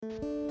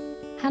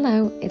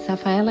Hello, it's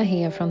Rafaela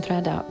here from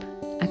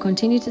ThreadUp. I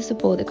continue to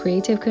support the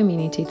creative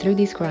community through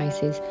this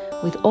crisis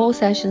with all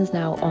sessions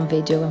now on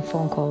video and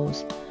phone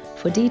calls.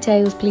 For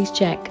details, please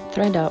check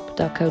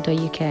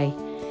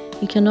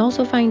threadup.co.uk. You can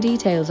also find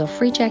details of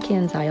free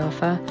check-ins I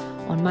offer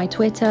on my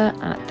Twitter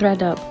at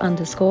threadup_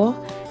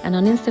 and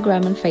on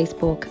Instagram and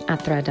Facebook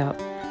at threadup.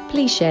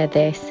 Please share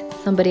this.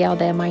 Somebody out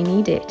there might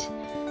need it.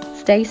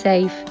 Stay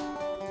safe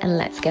and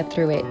let's get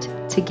through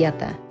it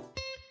together.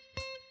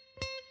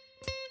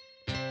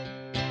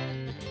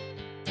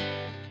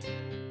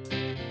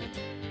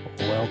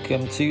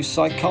 Welcome to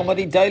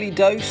Psychomedy Daily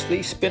Dose,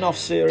 the spin-off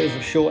series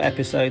of short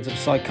episodes of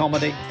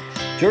Psychomedy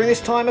during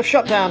this time of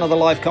shutdown of the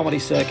live comedy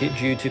circuit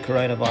due to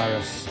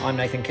coronavirus. I'm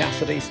Nathan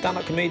Cassidy,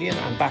 stand-up comedian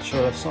and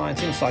Bachelor of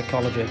Science in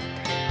Psychology.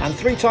 And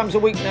 3 times a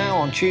week now,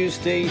 on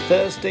Tuesday,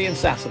 Thursday and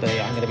Saturday,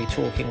 I'm going to be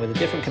talking with a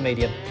different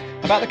comedian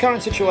about the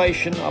current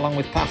situation, along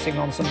with passing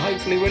on some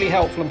hopefully really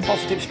helpful and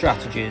positive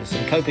strategies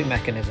and coping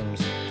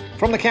mechanisms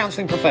from the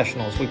counselling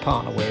professionals we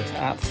partner with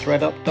at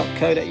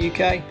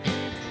threadup.co.uk.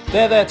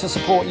 They're there to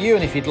support you,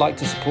 and if you'd like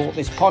to support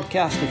this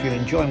podcast, if you're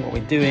enjoying what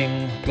we're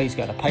doing, please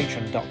go to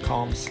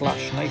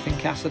patreon.com/Nathan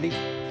Cassidy.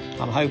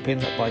 I'm hoping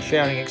that by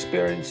sharing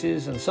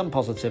experiences and some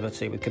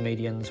positivity with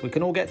comedians, we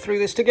can all get through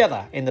this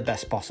together in the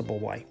best possible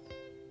way.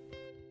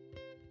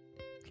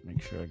 Just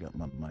make sure I got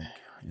my mic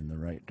in the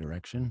right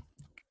direction.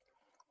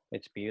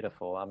 It's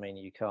beautiful. I mean,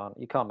 you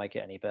can't make it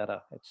any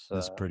better.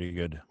 That's pretty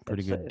good.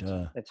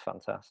 It's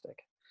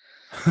fantastic.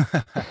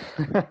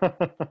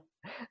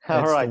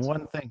 All right.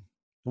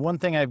 The one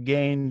thing I've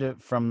gained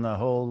from the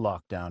whole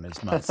lockdown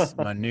is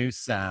my new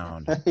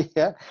sound.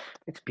 Yeah,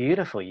 it's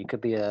beautiful. You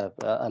could be a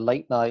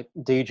late night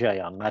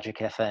DJ on Magic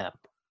FM.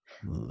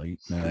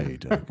 Late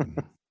night, I can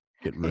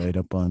get right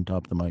up on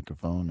top of the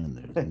microphone and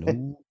there's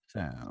no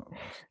sound.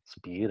 It's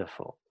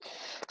beautiful.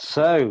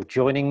 So,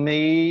 joining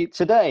me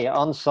today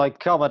on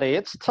Psychomedy,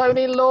 it's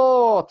Tony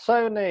Law.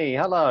 Tony,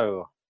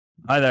 hello.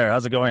 Hi there.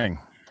 How's it going?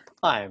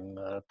 I'm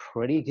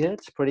pretty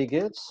good.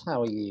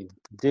 How are you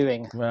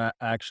doing? Well,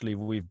 actually,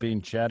 we've been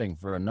chatting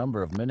for a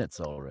number of minutes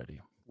already.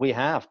 We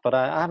have, but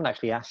I haven't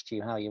actually asked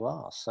you how you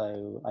are.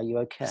 So, are you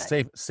okay?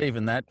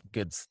 Saving that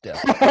good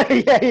stuff.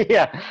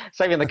 yeah.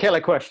 Saving the killer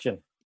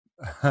question.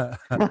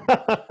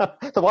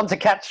 The one to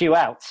catch you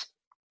out.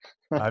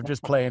 I'm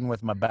just playing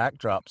with my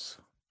backdrops.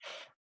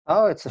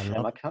 Oh, it's a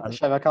shame. I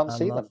can't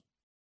see them.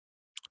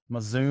 My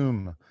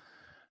Zoom.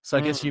 So I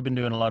guess you've been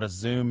doing a lot of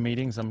Zoom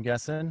meetings, I'm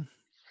guessing.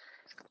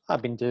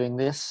 I've been doing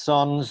this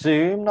on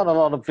Zoom, not a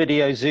lot of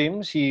video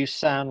Zooms. You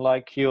sound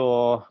like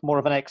you're more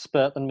of an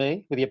expert than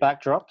me with your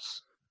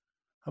backdrops.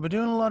 I've been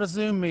doing a lot of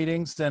Zoom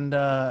meetings and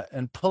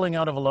pulling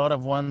out of a lot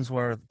of ones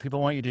where people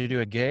want you to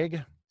do a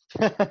gig.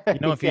 You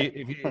know, if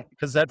you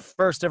because at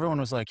first everyone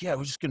was like, yeah,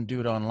 we're just going to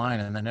do it online.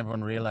 And then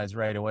everyone realized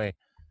right away,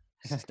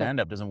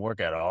 stand-up doesn't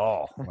work at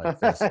all like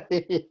this.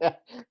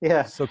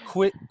 Yeah. So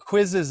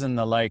quizzes and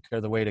the like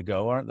are the way to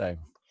go, aren't they?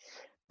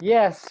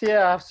 Yes,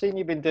 yeah, I've seen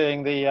you've been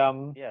doing the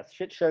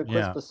shit show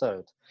quiz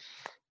episode.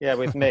 Yeah,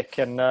 with Mick,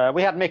 and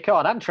we had Mick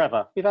on and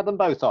Trevor. We've had them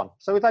both on,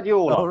 so we've had you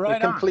all on. Right, we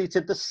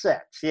completed the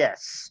set.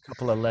 Yes, a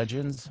couple of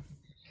legends.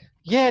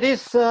 Yeah, it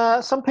is.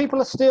 Some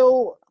people are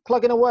still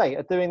plugging away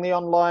at doing the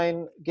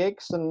online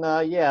gigs, and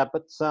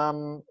but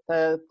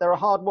they're a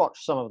hard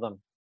watch. Some of them,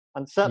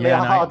 and certainly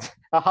a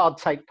hard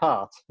take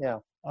part. Yeah,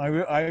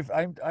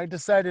 I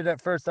decided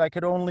at first I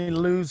could only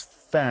lose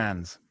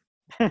fans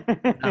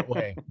that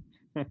way.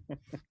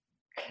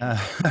 And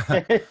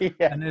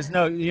there's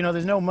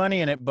no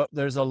money in it, but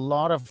there's a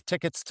lot of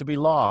tickets to be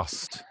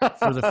lost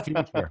for the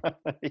future.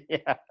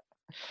 Yeah.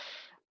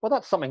 Well,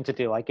 that's something to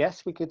do, I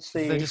guess. We could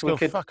see. They just go,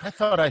 fuck, I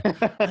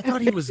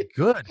thought he was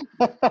good.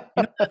 You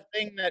know that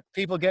thing that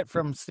people get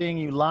from seeing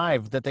you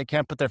live that they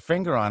can't put their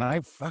finger on? I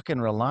fucking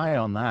rely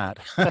on that.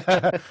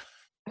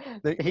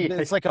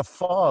 It's like a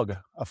fog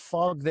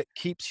that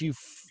keeps you,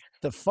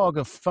 the fog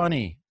of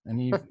funny. And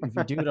if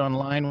you do it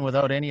online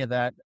without any of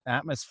that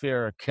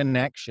atmosphere or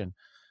connection,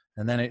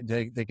 and then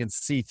they can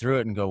see through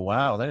it and go,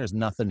 wow, there's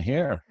nothing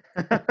here.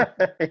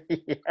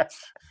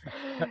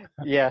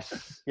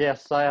 Yes.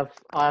 I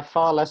have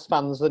far less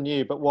fans than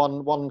you, but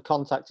one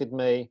contacted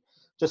me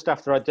just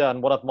after I'd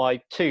done one of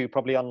my 2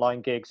 probably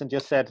online gigs and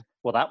just said,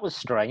 well, that was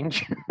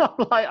strange. I'm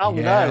like, oh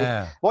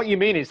no, what you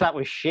mean is that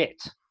was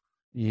shit.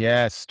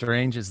 Yeah,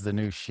 strange is the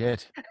new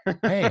shit.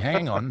 Hey,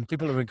 hang on.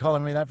 People have been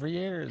calling me that for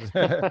years.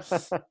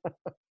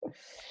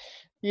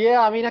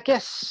 Yeah, I mean, I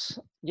guess,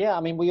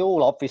 we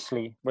all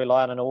obviously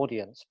rely on an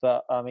audience,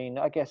 but I mean,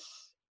 I guess,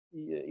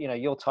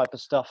 your type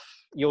of stuff,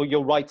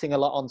 you're writing a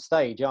lot on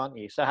stage, aren't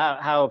you? So how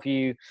have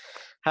you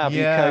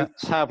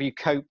coped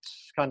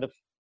kind of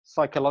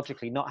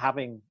psychologically not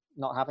having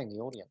the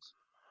audience?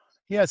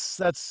 Yes,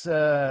 that's,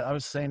 I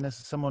was saying this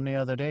to someone the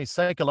other day,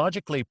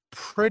 psychologically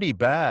pretty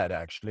bad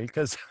actually,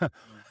 because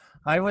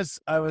I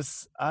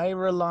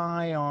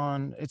rely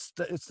on, it's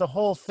the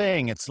whole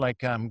thing. It's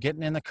like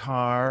getting in the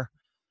car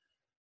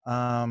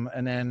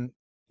and then,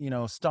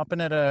 stopping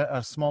at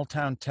a small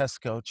town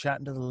Tesco,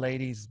 chatting to the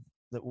ladies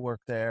that work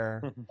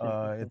there.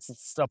 It's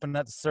stopping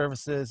at the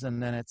services,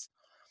 and then it's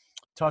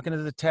talking to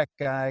the tech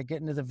guy,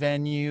 getting to the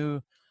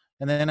venue,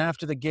 and then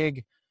after the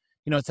gig,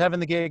 it's having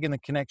the gig and the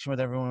connection with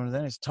everyone. And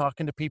then it's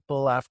talking to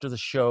people after the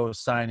show,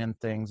 signing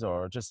things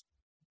or just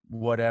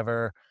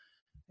whatever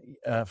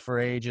for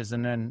ages.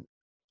 And then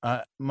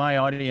my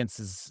audience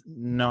is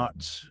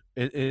not.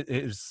 It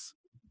is.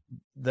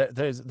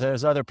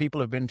 There's other people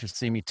who've been to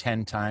see me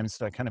 10 times,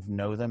 so I kind of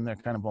know them. They're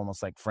kind of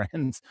almost like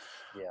friends.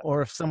 Yeah.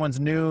 Or if someone's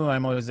new,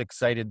 I'm always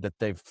excited that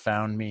they've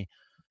found me.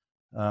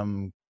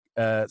 So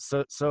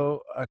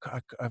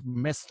I've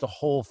missed the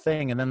whole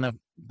thing, and then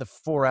the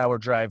 4-hour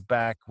drive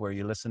back where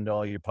you listen to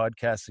all your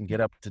podcasts and get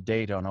up to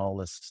date on all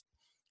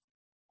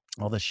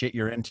the shit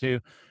you're into,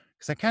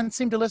 because I can't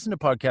seem to listen to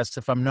podcasts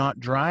if I'm not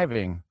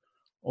driving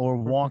or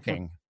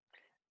walking.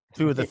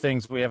 Two of the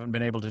things we haven't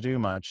been able to do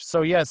much.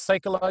 So yeah,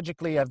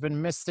 psychologically, I've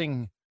been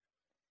missing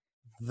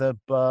the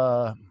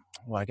well,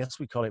 I guess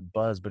we call it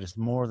buzz, but it's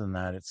more than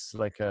that. It's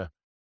like a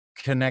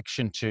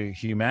connection to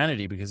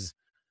humanity, because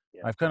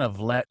I've kind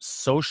of let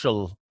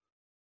social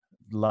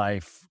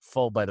life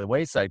fall by the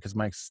wayside because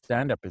my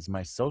stand-up is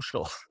my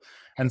social.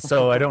 And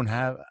so I didn't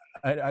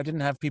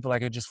have people I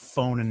could just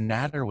phone and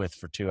natter with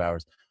for 2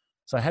 hours.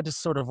 So I had to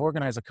sort of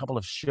organize a couple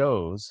of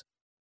shows.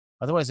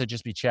 Otherwise I'd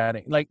just be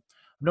chatting. Like,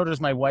 I've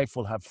noticed my wife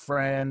will have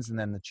friends, and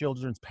then the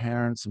children's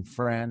parents and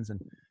friends, and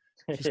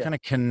she's kind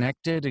of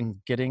connected and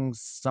getting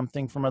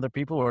something from other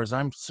people, whereas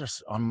I'm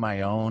just on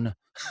my own.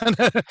 So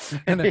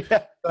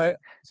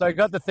I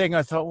got the thing.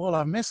 I thought, well,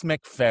 I miss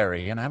Mick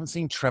Ferry, and I haven't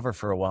seen Trevor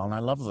for a while, and I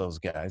love those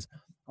guys.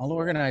 I'll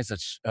organize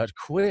a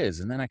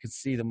quiz, and then I could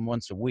see them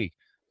once a week,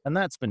 and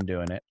that's been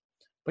doing it.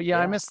 But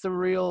I miss the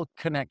real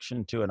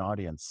connection to an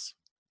audience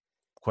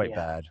quite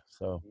bad.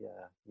 So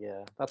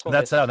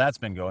that's how that's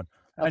been going.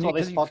 That's what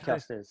this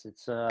podcast is.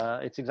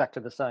 It's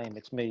exactly the same.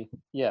 It's me.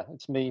 Yeah,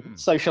 it's me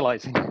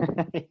socializing.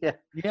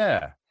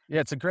 Yeah.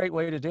 It's a great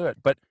way to do it.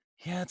 But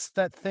it's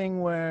that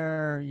thing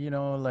where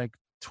like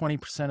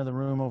 20% of the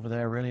room over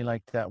there really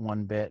like that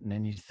one bit, and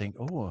then you think,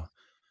 oh,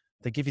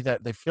 they give you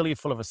that, they fill you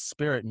full of a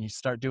spirit, and you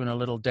start doing a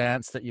little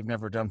dance that you've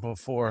never done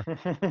before,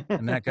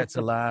 and that gets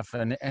a laugh,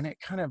 and it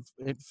kind of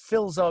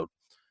fills out.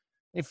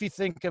 If you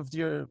think of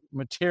your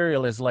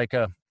material as like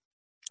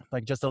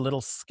just a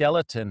little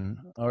skeleton,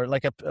 or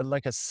like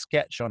a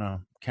sketch on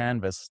a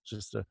canvas,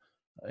 just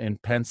in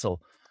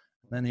pencil,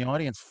 then the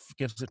audience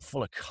gives it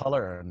full of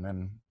color, and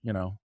then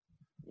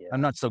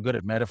I'm not so good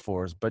at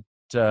metaphors, but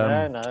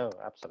no,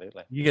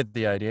 absolutely, you get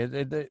the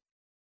idea.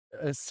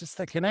 It's just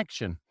the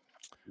connection,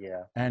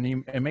 and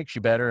it makes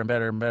you better and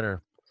better and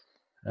better.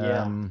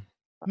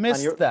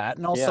 Missed that,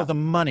 and also the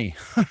money.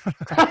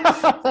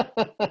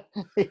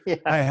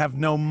 I have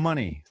no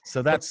money,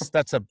 so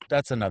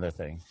that's another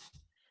thing.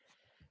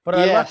 But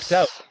I lucked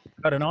out.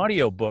 I got an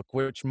audio book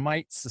which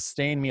might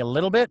sustain me a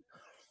little bit,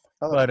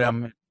 but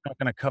I'm not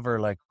going to cover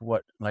like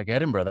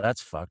Edinburgh.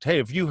 That's fucked. Hey,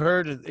 have you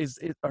heard?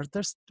 Are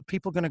there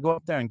people going to go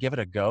up there and give it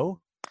a go?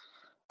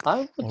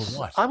 I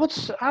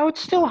would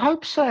still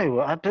hope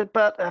so.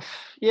 But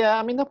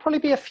I mean, there'll probably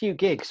be a few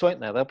gigs, won't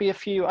there? There'll be a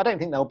few. I don't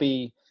think there'll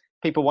be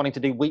people wanting to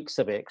do weeks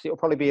of it, because it'll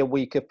probably be a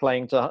week of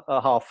playing to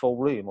a half full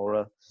room,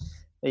 or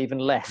even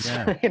less.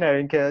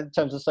 In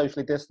terms of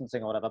socially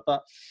distancing or whatever.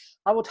 But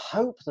I would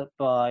hope that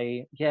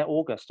by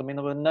August. I mean,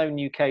 there were no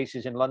new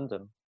cases in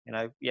London,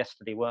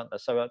 yesterday, weren't there?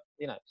 So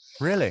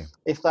really,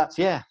 if that's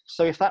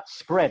so if that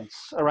spreads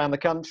around the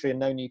country and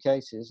no new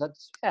cases,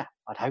 I'd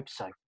hope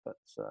so. But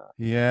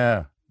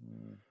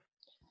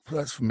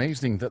that's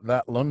amazing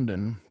that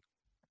London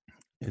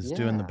is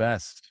doing the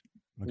best.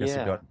 I guess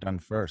it got done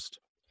first.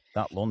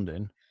 That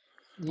London.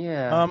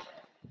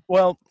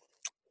 Well,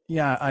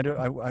 I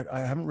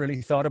haven't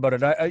really thought about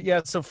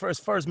it. So as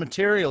far as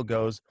material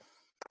goes,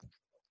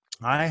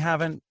 I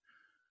haven't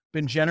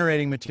been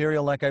generating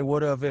material like I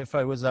would have if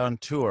I was on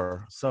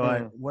tour.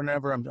 So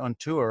whenever I'm on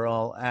tour,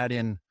 I'll add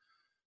in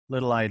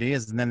little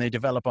ideas, and then they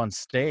develop on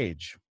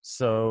stage.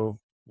 So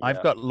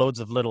I've got loads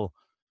of little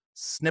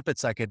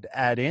snippets I could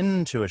add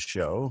into a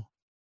show,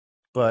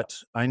 but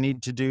I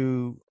need to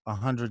do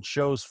 100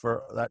 shows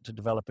for that to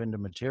develop into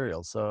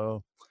material.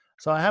 So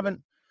I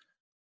haven't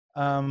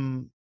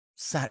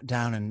sat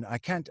down, and I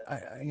can't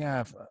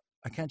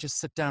just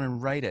sit down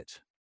and write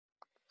it.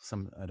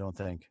 I don't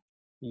think.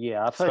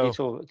 Yeah, I've heard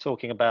you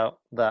talking about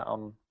that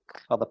on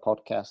other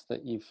podcasts,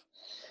 that you've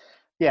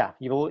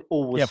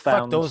always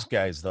found. Fuck those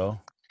guys, though.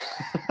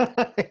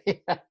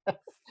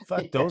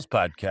 Fuck those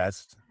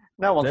podcasts.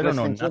 No one's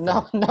listening to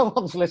no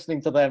one's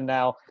listening to them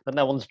now, and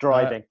no one's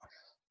driving.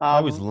 I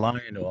was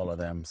lying to all of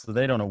them, so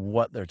they don't know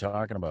what they're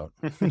talking about.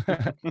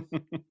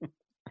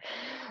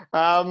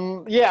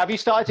 Have you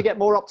started to get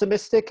more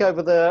optimistic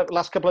over the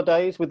last couple of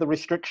days with the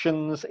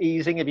restrictions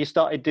easing? Have you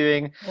started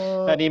doing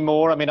any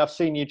more? I mean, I've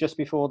seen you just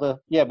before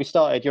we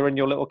started. You're in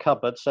your little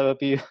cupboard, so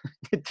have you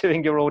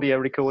doing your audio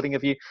recording?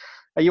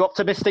 Are you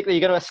optimistic that you're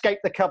going to escape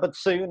the cupboard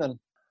soon? And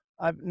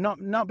I've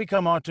not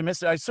become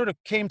optimistic. I sort of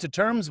came to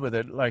terms with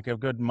it like a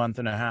good month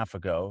and a half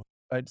ago.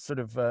 I'd sort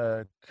of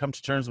come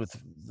to terms with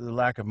the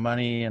lack of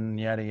money and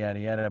yada yada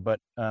yada, but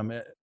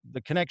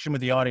the connection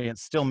with the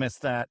audience, still miss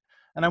that,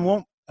 and I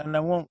won't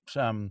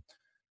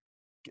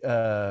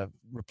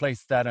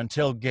replace that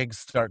until gigs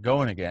start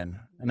going again,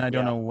 and I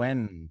don't know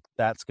when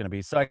that's going to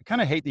be. So I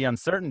kind of hate the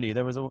uncertainty.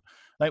 There was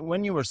like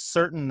when you were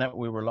certain that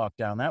we were locked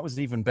down, that was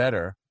even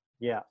better.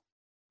 Yeah.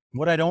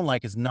 What I don't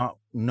like is not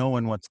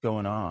knowing what's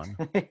going on.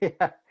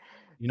 Yeah.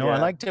 You know, I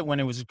liked it when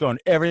it was just going,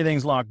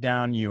 everything's locked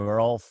down, you are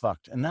all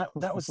fucked. And that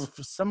was,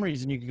 for some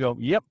reason, you could go,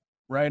 yep,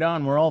 right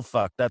on, we're all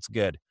fucked. That's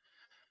good.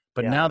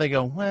 But now they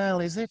go, well,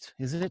 is it?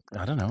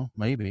 I don't know.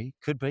 Maybe.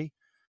 Could be.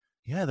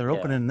 Yeah, they're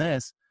opening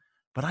this.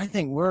 But I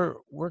think we're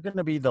going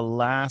to be the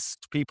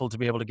last people to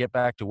be able to get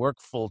back to work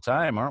full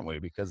time, aren't we?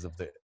 Because of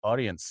the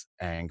audience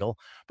angle.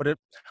 But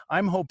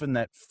I'm hoping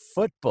that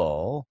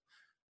football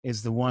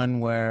is the one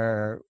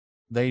where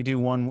they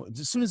do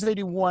as soon as they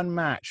do one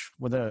match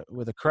with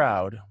a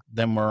crowd,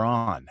 then we're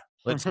on.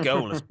 Let's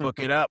go. Let's book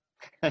it up.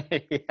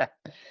 Yeah.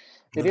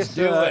 Let's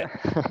do it.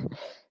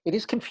 It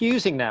is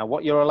confusing now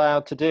what you're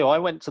allowed to do. I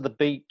went to the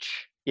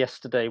beach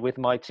yesterday with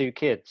my 2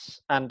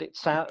 kids, and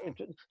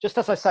just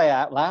as I say it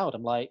out loud,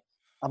 I'm like,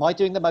 am I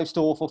doing the most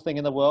awful thing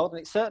in the world?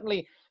 And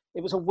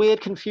it was a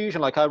weird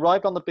confusion. Like, I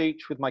arrived on the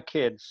beach with my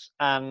kids,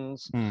 and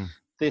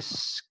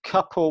this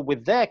couple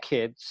with their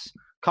kids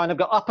kind of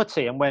got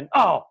uppity and went,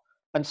 oh,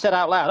 and said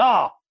out loud,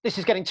 oh, this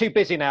is getting too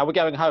busy now, we're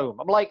going home.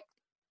 I'm like,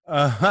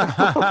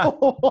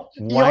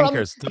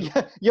 wankers.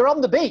 You're on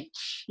the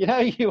beach, you know,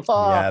 you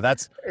are. Yeah,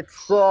 you've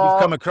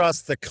come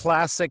across the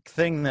classic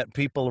thing that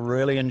people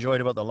really enjoyed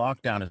about the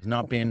lockdown is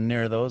not being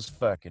near those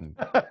fucking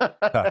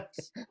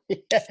cucks.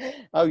 Yeah.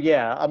 Oh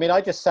yeah, I mean,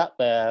 I just sat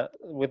there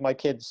with my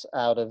kids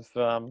out of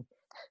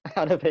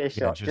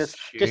earshot, just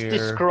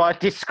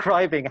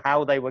describing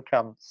how they were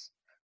cunts.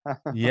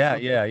 Yeah.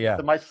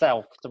 To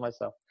myself.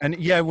 And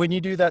yeah, when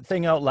you do that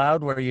thing out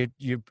loud where you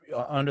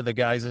under the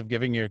guise of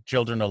giving your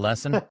children a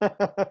lesson,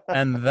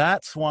 and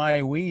that's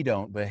why we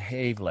don't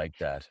behave like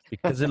that,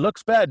 because it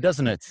looks bad,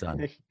 doesn't it,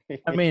 son?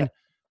 I mean,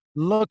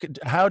 look,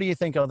 how do you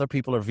think other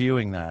people are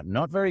viewing that?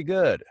 Not very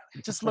good.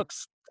 It just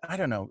looks, I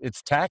don't know,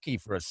 it's tacky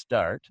for a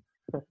start.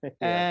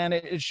 And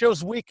it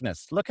shows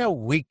weakness. Look how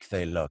weak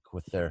they look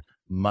with their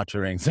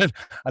mutterings.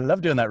 I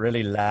love doing that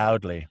really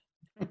loudly.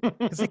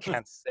 Because he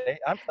can't say.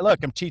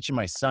 I'm teaching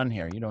my son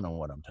here. You don't know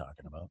what I'm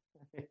talking about.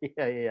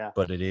 Yeah.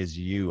 But it is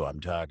you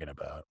I'm talking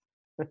about.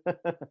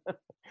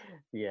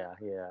 Yeah.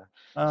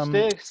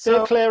 Steer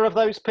So, clear of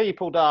those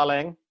people,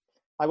 darling.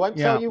 I won't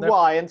tell you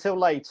why until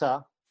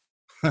later.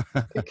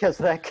 Because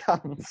they're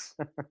cunts.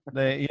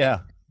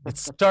 It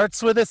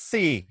starts with a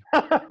C.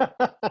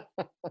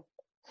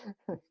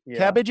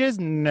 Cabbages?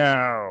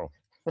 No.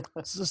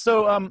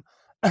 So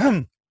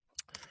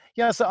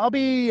I'll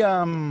be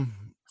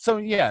so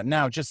yeah,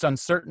 now just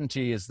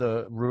uncertainty is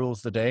the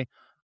rules the day.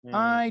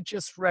 I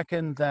just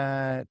reckon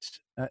that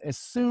as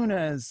soon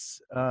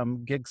as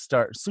gigs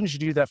start, as soon as you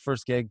do that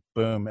first gig,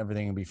 boom,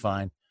 everything will be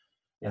fine.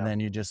 And then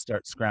you just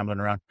start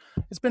scrambling around.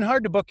 It's been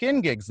hard to book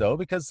in gigs though,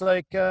 because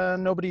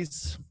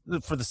nobody's,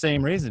 for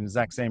the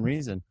exact same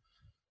reason.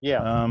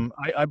 Yeah.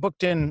 I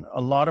booked in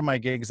a lot of my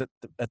gigs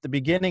at the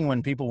beginning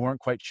when people weren't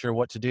quite sure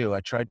what to do.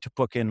 I tried to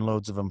book in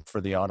loads of them for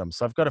the autumn.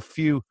 So I've got a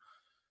few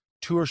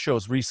tour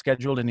shows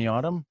rescheduled in the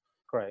autumn.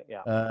 Great,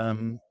 yeah.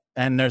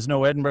 And there's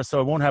no Edinburgh, so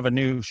I won't have a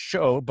new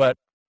show, but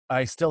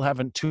I still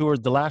haven't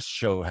toured. The last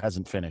show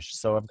hasn't finished,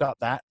 so I've got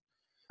that.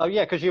 Oh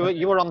yeah, because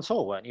you were on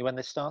tour, weren't you, when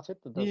this started?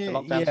 The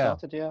lockdown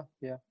started,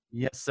 yeah.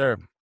 Yes, sir.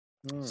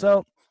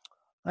 So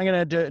I'm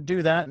gonna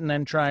do that, and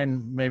then try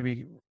and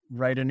maybe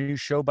write a new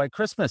show by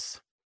Christmas,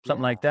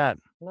 something like that.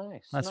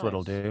 Nice. That's what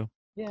I'll do.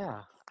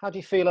 Yeah. How do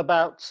you feel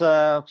about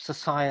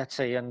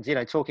society and,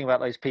 talking about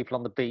those people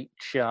on the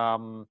beach?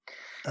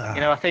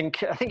 I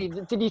think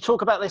did you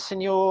talk about this in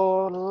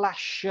your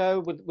last show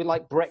with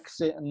like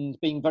Brexit and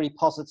being very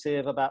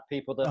positive about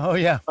people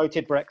that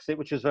voted Brexit,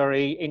 which was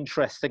very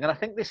interesting. And I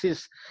think this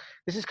is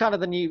kind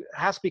of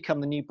has become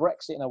the new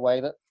Brexit in a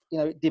way that,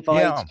 it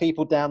divides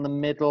people down the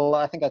middle.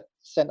 I think I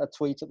sent a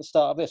tweet at the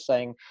start of this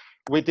saying,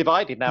 we're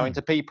divided now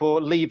into people,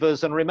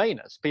 leavers and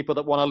remainers, people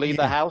that want to leave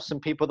the house and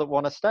people that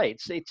want to stay.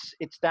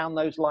 It's down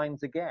those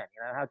lines again.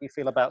 How do you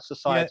feel about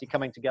society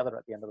coming together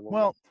at the end of the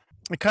war?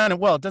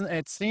 Well,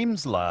 it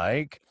seems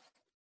like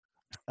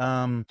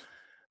the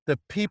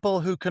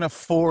people who can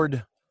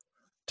afford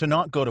to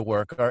not go to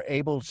work are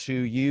able to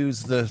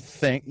use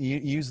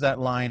that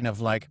line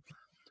of like,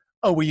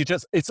 oh, well,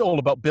 it's all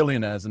about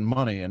billionaires and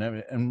money.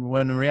 And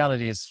when the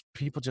reality is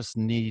people just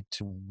need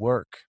to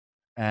work.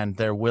 And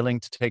they're willing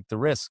to take the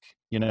risk,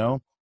 They're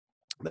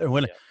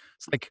willing. Yeah.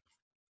 It's like,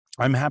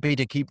 I'm happy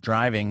to keep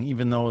driving,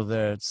 even though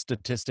the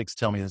statistics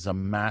tell me there's a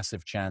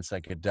massive chance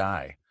I could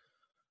die.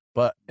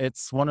 But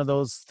it's one of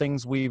those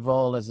things we've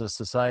all, as a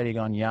society,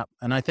 gone, yeah.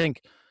 And I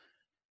think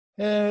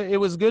it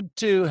was good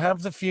to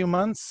have the few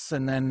months,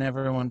 and then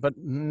but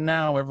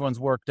now everyone's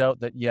worked out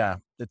that,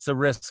 it's a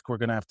risk we're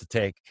going to have to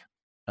take.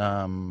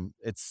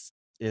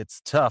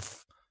 It's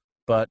tough,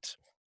 but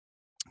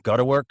got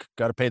to work,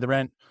 got to pay the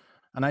rent.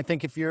 And I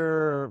think if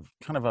you're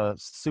kind of a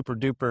super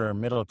duper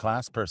middle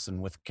class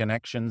person with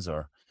connections,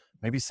 or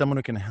maybe someone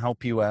who can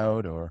help you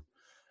out or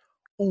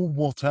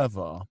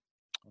whatever,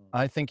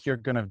 I think you're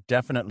going to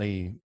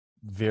definitely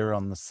veer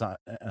on the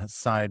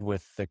side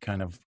with the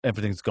kind of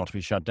everything's got to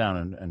be shut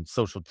down and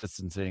social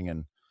distancing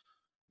and,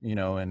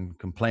 and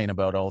complain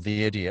about all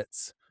the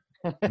idiots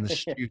and the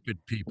stupid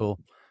people.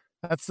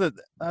 That's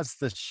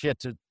the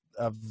shit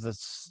of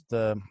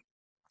the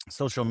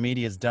social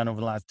media has done over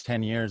the last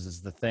 10 years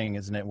is the thing,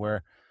 isn't it?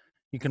 Where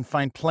you can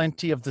find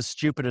plenty of the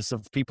stupidest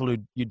of people who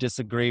you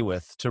disagree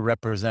with to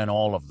represent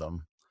all of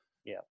them.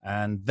 Yeah.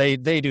 And they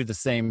do the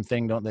same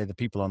thing, don't they? The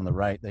people on the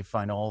right, they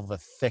find all the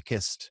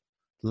thickest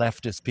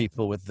leftist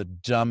people with the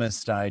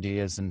dumbest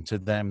ideas, and to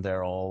them,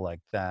 they're all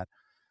like that.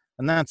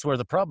 And that's where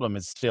the problem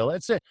is still.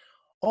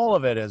 All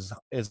of it is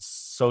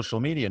social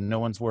media. No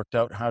one's worked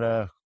out how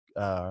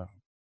to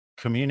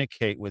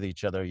communicate with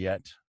each other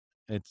yet.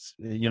 It's,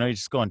 you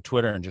just go on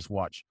Twitter and just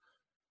watch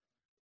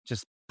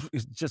just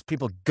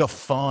people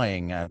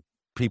guffawing at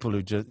people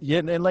who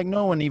like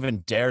no one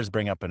even dares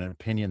bring up an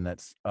opinion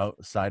that's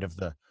outside of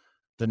the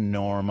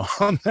norm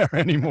on there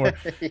anymore.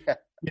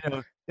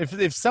 Yeah.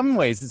 If some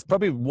ways it's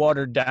probably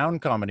watered down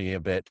comedy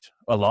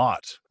a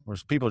lot,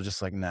 whereas people are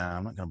just like, nah,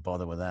 I'm not going to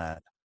bother with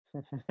that.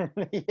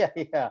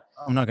 Yeah.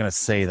 I'm not going to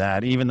say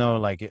that, even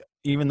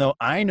though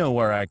I know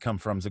where I come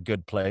from is a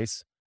good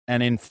place.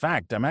 And in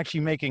fact, I'm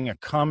actually making a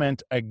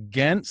comment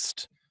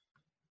against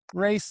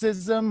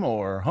racism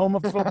or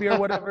homophobia or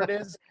whatever it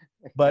is,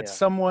 but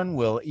someone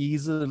will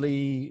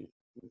easily,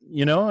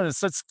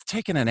 it's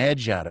taking an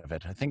edge out of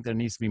it. I think there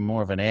needs to be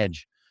more of an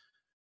edge.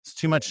 It's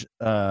too much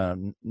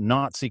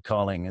Nazi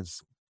calling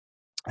has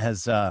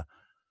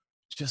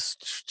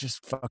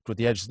just fucked with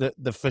the edge. The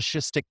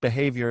fascistic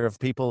behavior of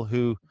people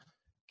who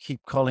keep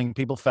calling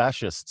people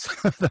fascists.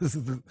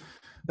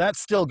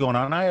 That's still going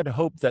on. I had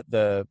hoped that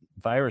the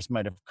virus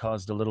might have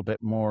caused a little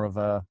bit more of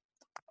a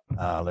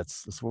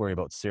let's worry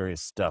about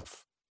serious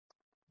stuff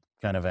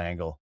kind of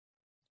angle.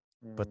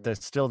 But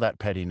there's still that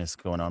pettiness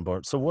going on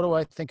board. So what do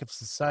I think of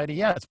society?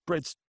 Yeah,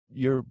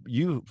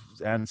 you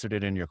answered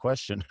it in your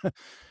question.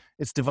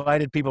 It's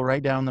divided people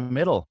right down the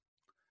middle.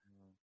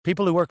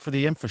 People who work for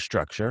the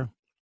infrastructure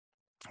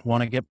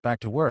want to get back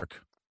to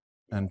work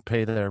and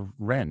pay their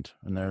rent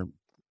and their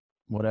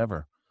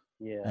whatever.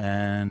 Yeah.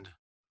 And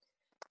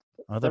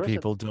other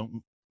people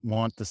don't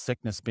want the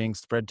sickness being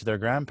spread to their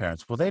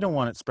grandparents. Well, they don't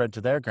want it spread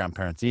to their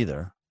grandparents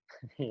either.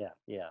 Yeah.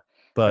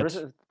 But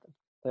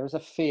there is a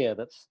fear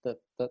that's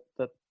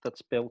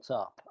built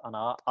up, and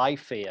I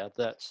fear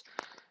that,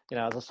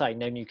 as I say,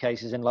 no new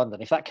cases in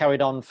London. If that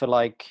carried on for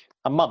like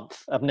a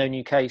month of no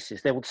new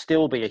cases, there would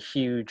still be a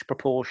huge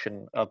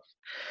proportion of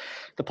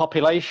the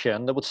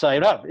population that would say,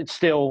 no, it's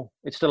still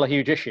a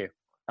huge issue.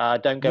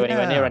 Don't go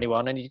anywhere near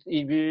anyone.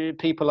 And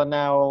people are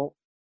now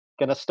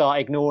going to start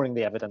ignoring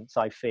the evidence,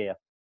 I fear.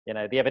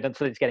 The evidence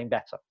that it's getting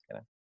better.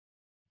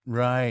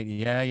 Right.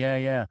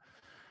 Yeah.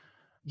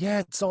 Yeah,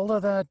 it's all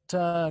of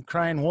that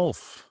crying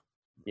wolf.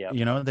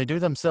 Yeah. They do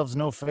themselves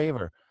no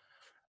favor.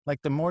 Like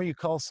the more you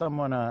call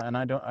someone, and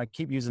I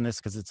keep using this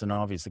because it's an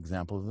obvious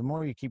example. The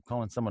more you keep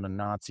calling someone a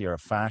Nazi or a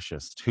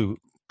fascist, who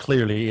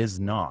clearly is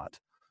not,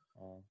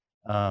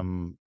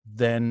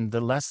 then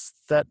the less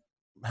that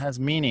has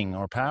meaning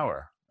or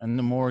power, and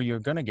the more you're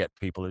going to get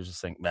people who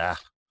just think, I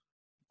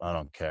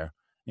don't care.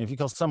 If you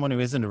call someone who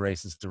isn't a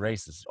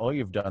racist, all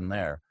you've done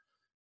there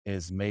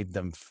is made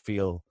them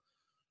feel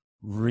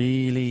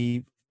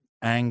really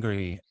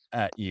angry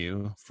at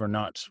you for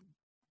not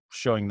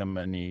showing them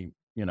any,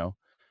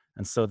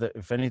 and so that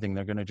if anything,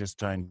 they're going to just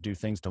try and do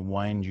things to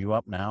wind you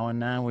up now. And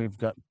now we've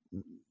got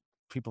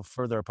people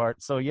further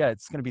apart. So yeah,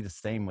 it's going to be the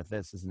same with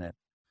this, isn't it?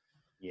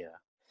 Yeah.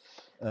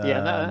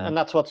 And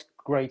that's what's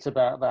great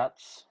about that,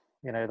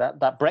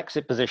 that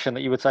Brexit position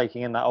that you were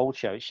taking in that old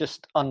show. It's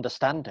just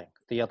understanding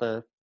the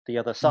other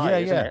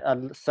side, isn't it?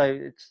 And so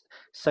it's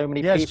so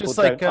many people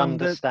don't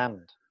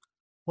understand.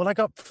 Well, I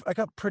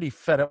got pretty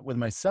fed up with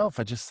myself.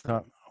 I just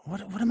thought,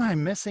 what am I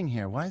missing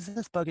here? Why is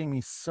this bugging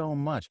me so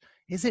much?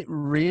 Is it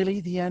really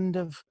the end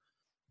of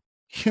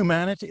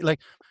humanity?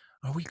 Like,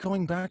 are we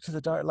going back to the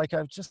dark? Like,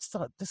 I've just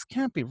thought, this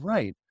can't be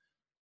right.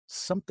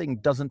 Something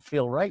doesn't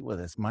feel right with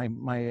this.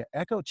 My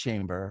echo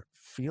chamber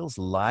feels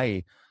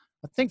lie.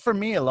 I think for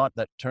me, a lot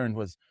that turned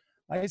was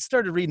I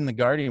started reading The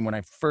Guardian when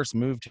I first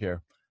moved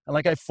here. And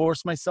like I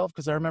forced myself,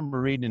 because I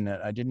remember reading it,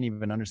 I didn't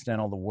even understand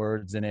all the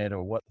words in it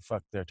or what the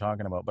fuck they're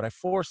talking about. But I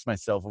forced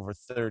myself over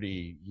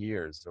 30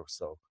 years or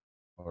so,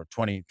 or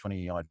 20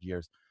 odd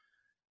years.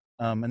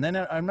 And then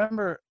I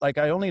remember, like,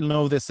 I only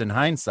know this in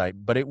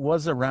hindsight, but it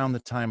was around the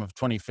time of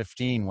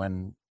 2015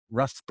 when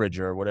Rusbridger,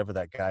 or whatever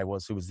that guy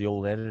was, who was the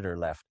old editor,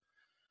 left.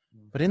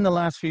 But in the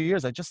last few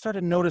years, I just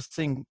started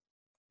noticing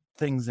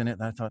things in it.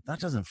 And I thought,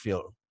 that doesn't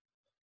feel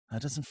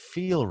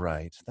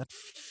right. That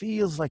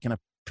feels like an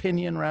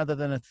opinion rather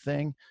than a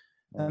thing.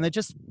 And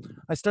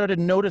I started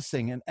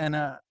noticing, and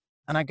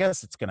I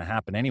guess it's going to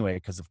happen anyway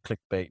because of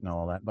clickbait and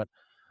all that. But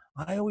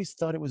I always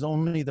thought it was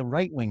only the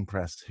right-wing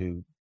press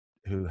who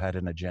had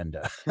an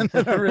agenda. And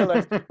then I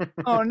realized,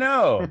 oh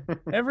no,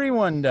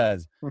 everyone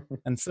does.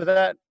 And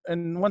so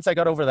once I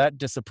got over that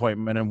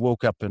disappointment and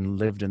woke up and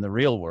lived in the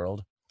real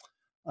world,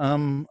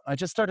 I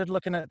just started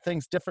looking at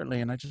things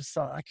differently. And I just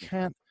thought,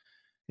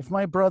 if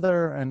my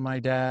brother and my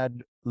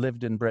dad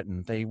lived in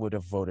Britain, they would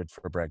have voted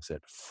for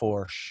Brexit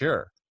for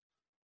sure.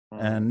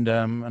 And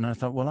I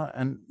thought, well,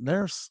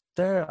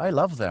 I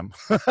love them,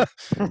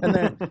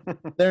 and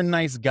they're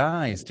nice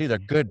guys too. They're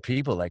good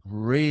people, like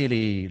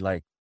really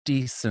like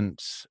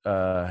decent,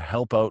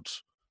 help out.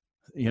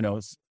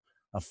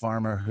 A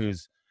farmer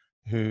who's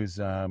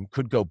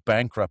could go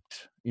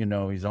bankrupt.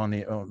 He's on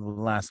the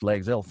last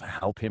legs. They'll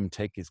help him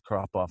take his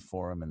crop off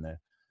for him, and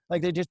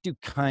they just do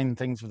kind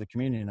things for the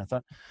community. And I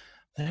thought,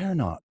 they're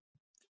not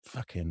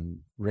fucking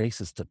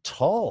racist at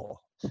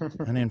all.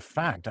 And in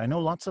fact, I know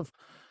lots of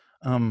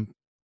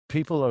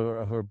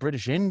people who are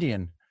British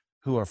Indian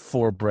who are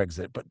for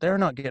Brexit, but they're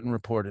not getting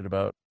reported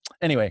about.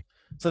 Anyway,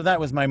 so that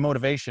was my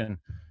motivation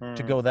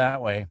to go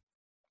that way.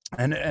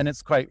 And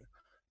it's quite,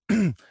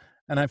 and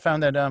I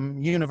found that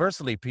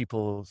universally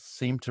people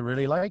seem to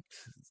really like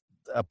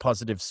a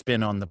positive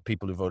spin on the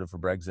people who voted for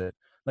Brexit.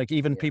 Like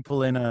even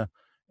people in a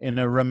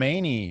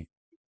Romani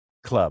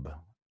club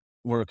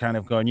were kind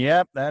of going,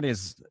 yep, that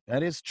is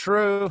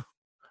true.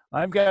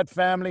 I've got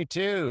family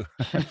too.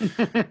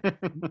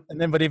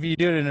 But if you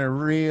do it in a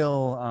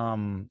real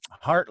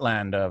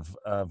heartland of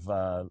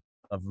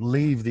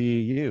leave the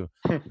EU,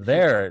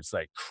 there it's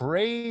like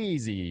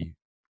crazy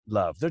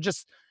love. They're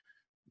just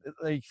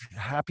like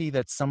happy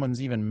that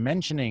someone's even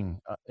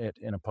mentioning it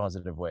in a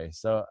positive way.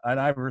 So, and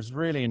I was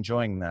really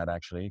enjoying that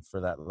actually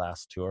for that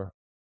last tour.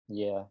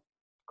 Yeah,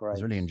 great. I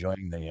was really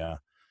enjoying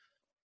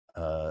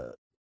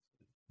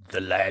the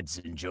lads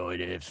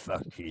enjoyed it.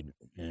 Fucking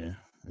yeah.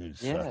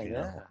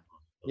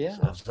 Yeah.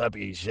 I was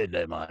happy you said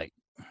that, Mike.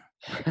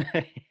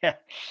 Yeah.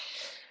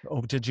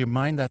 Oh, did you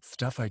mind that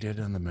stuff I did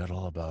in the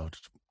middle about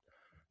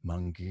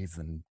monkeys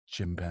and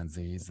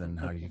chimpanzees and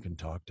how you can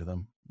talk to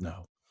them?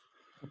 No.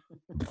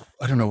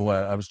 I don't know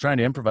what I was trying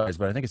to improvise,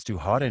 but I think it's too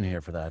hot in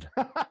here for that.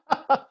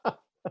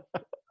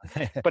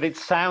 But it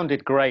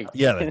sounded great.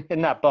 Yeah,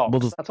 in that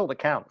box. That's all that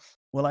counts.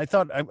 Well, I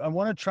thought I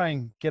want to try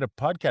and get a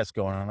podcast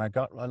going, and I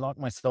locked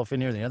myself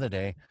in here the other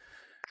day,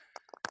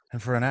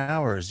 and for an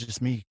hour it's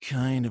just me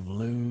kind of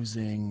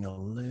losing a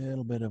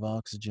little bit of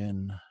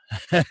oxygen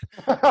and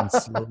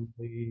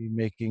slowly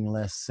making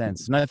less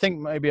sense. And I think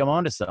maybe I'm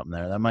onto something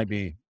there. That might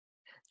be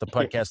the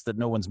podcast that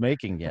no one's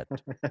making yet.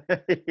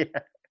 Yeah.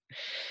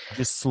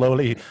 Just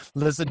slowly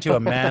listen to a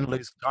man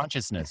lose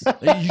consciousness.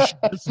 You should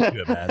listen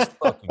to it, man. It's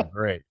fucking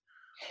great.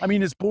 I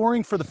mean, it's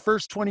boring for the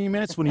first 20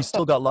 minutes when he's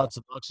still got lots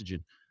of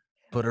oxygen.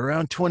 But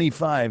around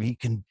 25, he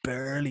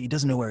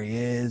doesn't know where he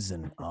is.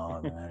 And oh,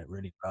 man, it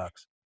really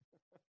rocks.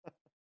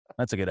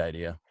 That's a good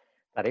idea.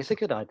 That is a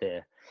good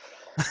idea.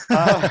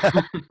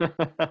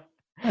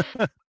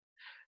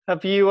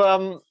 Have you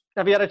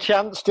had a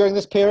chance during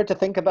this period to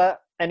think about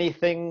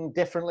anything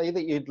differently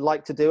that you'd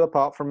like to do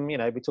apart from,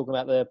 we're talking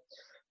about the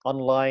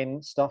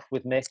online stuff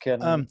with Nick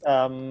and,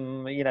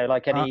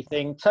 like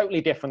anything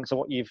totally different to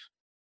what you've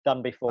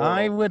done before?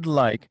 I would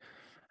like,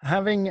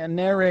 having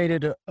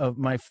narrated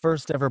my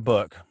first ever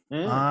book,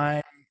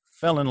 I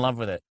fell in love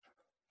with it.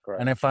 Great.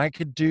 And if I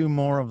could do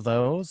more of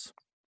those,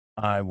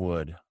 I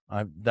would.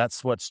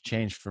 That's what's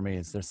changed for me.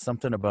 Is there's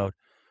something about,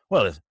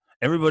 well,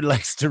 everybody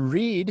likes to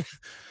read,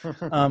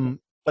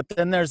 but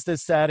then there's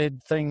this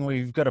added thing where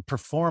you've got to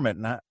perform it.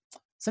 And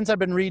since I've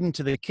been reading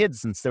to the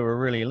kids since they were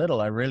really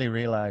little, I really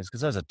realized,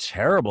 because I was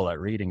terrible at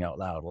reading out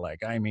loud.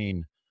 Like, I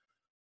mean,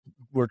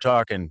 we're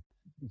talking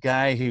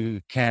guy who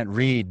can't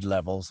read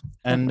levels,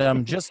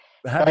 and just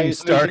having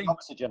starting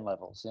oxygen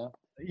levels.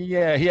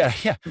 Yeah.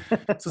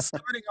 So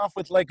starting off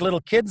with like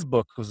little kids'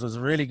 books was a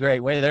really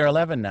great way. They're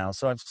 11 now,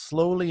 so I've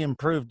slowly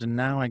improved, and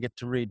now I get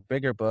to read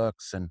bigger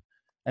books, and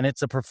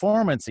it's a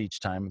performance each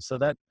time. So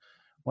that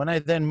when I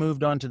then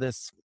moved on to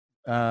this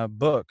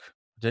book,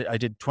 I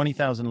did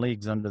 20,000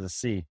 Leagues Under the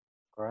Sea.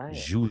 Right.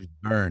 Jules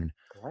Verne.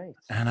 Right.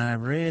 And I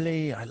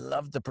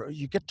love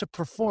you get to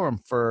perform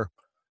for,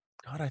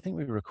 God, I think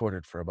we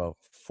recorded for about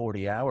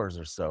 40 hours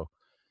or so.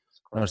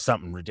 Or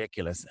something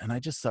ridiculous. And I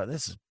just thought,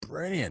 this is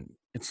brilliant.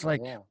 It's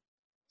like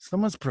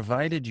someone's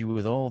provided you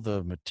with all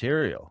the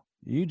material.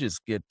 You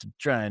just get to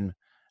try and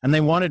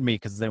they wanted me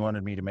because they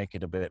wanted me to make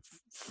it a bit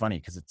funny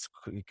because it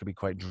could be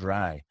quite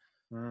dry.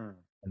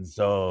 And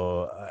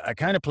so I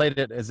kind of played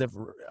it as if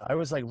I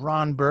was like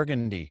Ron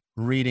Burgundy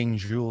reading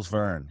Jules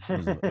Verne.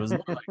 It was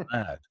more like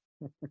that.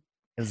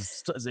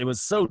 It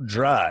was so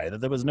dry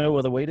that there was no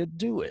other way to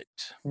do it.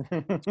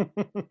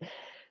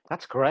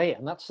 That's great,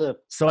 and that's a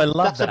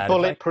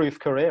bulletproof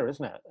career,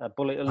 isn't it? A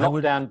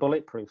lockdown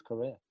bulletproof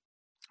career.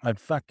 I'd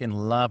fucking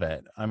love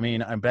it. I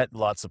mean, I bet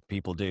lots of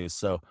people do.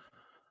 So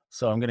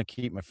I'm going to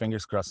keep my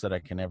fingers crossed that I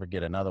can ever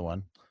get another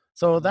one.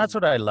 So that's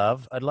what I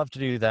love. I'd love to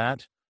do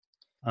that.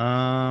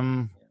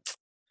 I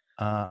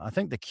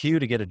think the queue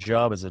to get a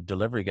job as a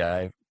delivery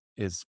guy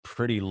is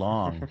pretty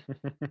long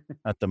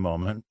at the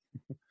moment.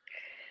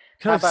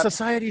 Because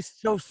society's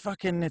so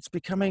fucking, it's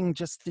becoming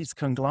just these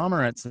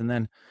conglomerates, and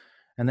then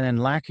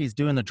lackeys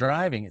doing the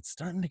driving. It's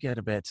starting to get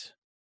it's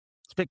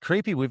a bit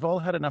creepy. We've all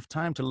had enough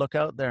time to look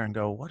out there and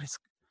go, what's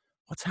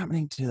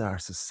happening to our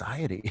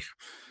society?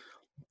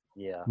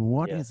 Yeah.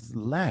 What is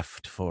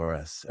left for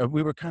us?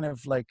 We were kind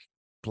of like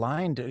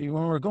blind. When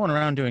we're going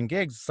around doing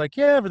gigs, it's like,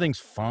 yeah, everything's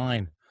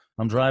fine.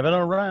 I'm driving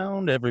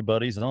around.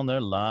 Everybody's on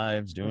their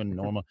lives doing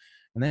normal.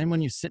 And then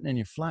when you're sitting in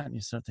your flat and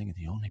you start thinking,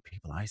 the only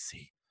people I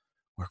see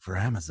work for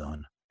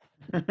Amazon.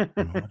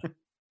 And what?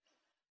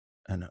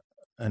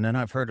 And then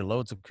I've heard of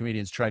loads of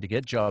comedians try to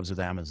get jobs with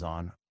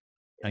Amazon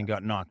and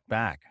got knocked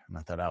back. And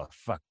I thought, oh,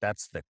 fuck,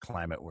 that's the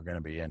climate we're going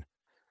to be in,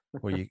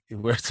 where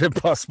it's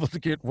impossible to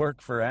get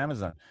work for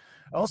Amazon.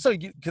 Also,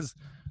 because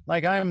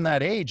like I'm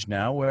that age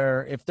now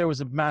where if there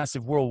was a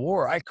massive world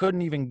war, I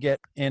couldn't even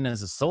get in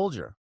as a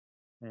soldier.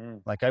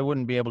 Like I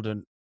wouldn't be able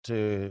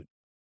to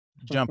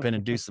jump in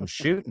and do some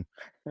shooting.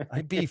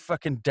 I'd be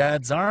fucking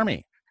dad's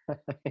army.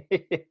 Yeah.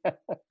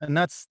 And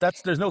that's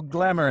there's no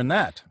glamour in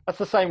that. That's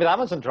the same with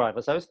Amazon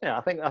drivers, though, isn't it?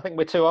 I think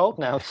we're too old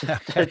now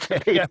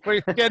to be... Yeah,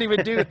 we can't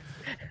even do.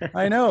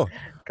 I know.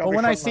 But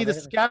when I see the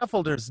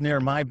scaffolders near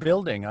my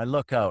building, I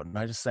look out and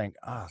I just think,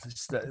 oh,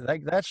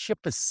 that ship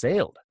has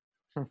sailed.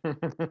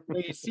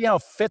 You see how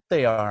fit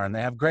they are, and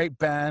they have great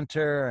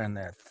banter, and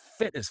they're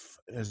fit as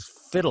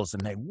fiddles,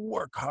 and they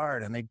work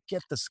hard, and they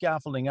get the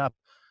scaffolding up,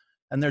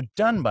 and they're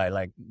done by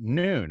like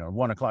noon or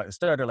 1 o'clock. They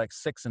start at like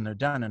 6 and they're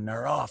done and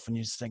they're off, and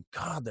you just think,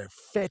 God, they're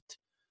fit.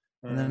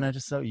 And then I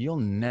just thought, you'll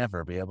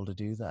never be able to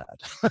do that.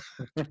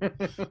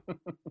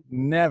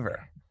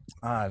 Never.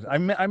 I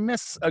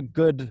miss a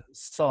good,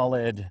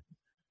 solid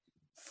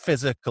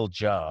physical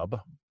job,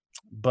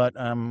 but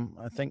I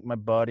think my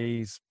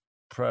body's,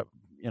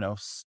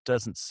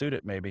 doesn't suit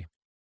it. Maybe.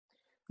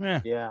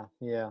 Yeah.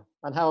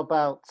 And how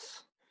about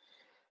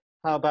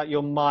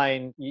your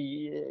mind?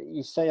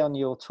 You say on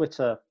your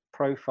Twitter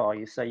profile,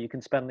 you say you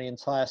can spend the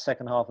entire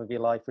second half of your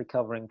life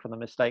recovering from the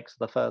mistakes of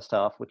the first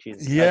half, which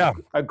is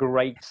a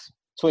great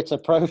Twitter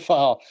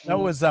profile. That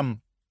was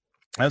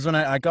when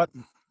I got,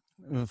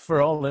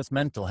 for all this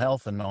mental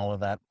health and all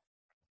of that,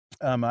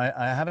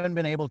 I haven't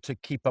been able to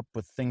keep up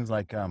with things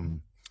like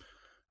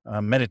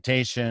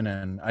meditation,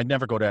 and I'd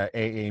never go to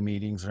AA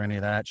meetings or any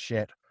of that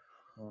shit.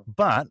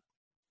 But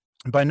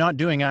by not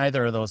doing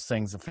either of those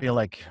things, I feel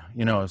like,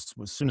 as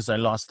soon as I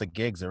lost the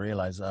gigs, I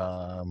realized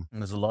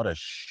there's a lot of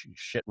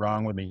shit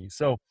wrong with me.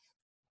 So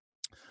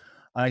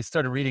I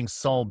started reading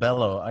Saul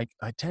Bellow.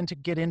 I tend to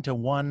get into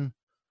one.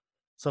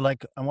 So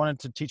like I wanted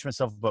to teach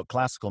myself about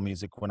classical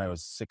music when I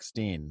was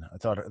 16. I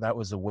thought that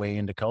was a way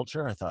into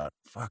culture. I thought,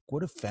 fuck,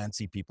 what do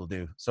fancy people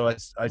do? So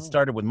I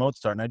started with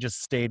Mozart, and I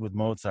just stayed with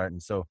Mozart.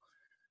 And so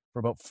for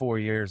about 4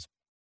 years,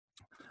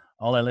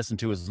 all I listened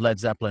to was Led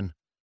Zeppelin,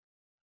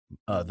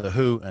 The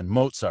Who, and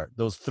Mozart,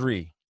 those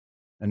three,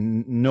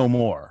 and no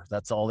more.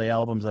 That's all the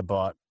albums I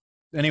bought.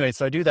 Anyway,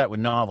 so I do that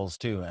with novels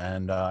too.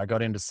 And I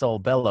got into Saul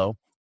Bellow,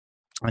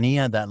 and he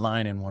had that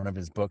line in one of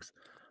his books.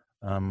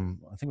 I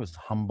think it was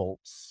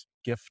Humboldt's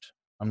Gift.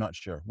 I'm not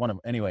sure.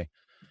 Anyway,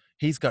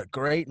 he's got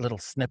great little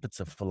snippets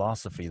of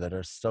philosophy that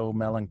are so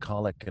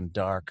melancholic and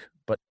dark,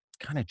 but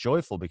kind of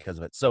joyful because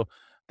of it. So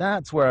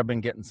that's where I've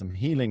been getting some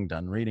healing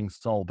done, reading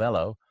Saul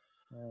Bellow.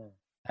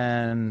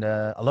 And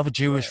I love a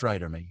Jewish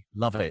writer, me.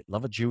 Love it.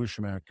 Love a Jewish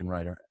American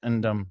writer.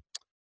 And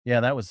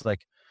that was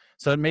like,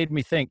 so it made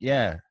me think,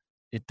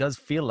 it does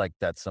feel like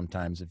that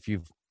sometimes. If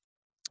you've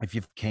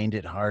caned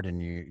it hard and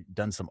you've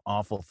done some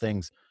awful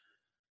things,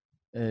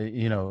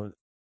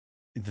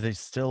 they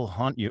still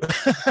haunt you.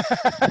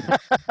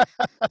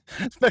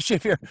 especially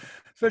if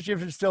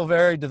you're still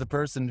married to the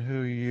person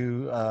who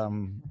you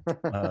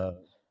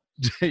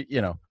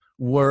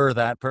were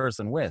that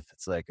person with.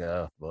 It's like,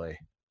 oh boy.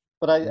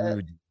 But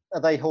are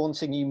they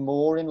haunting you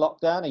more in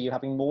lockdown? Are you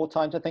having more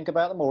time to think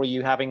about them, or are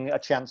you having a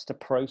chance to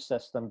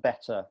process them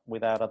better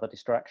without other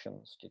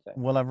distractions, do you think?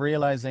 Well, I'm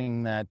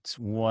realizing that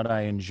what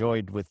I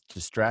enjoyed with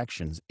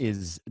distractions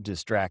is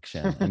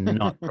distraction and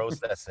not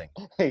processing.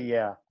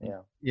 Yeah.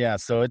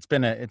 So it's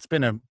been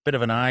a bit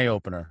of an eye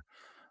opener.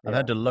 I've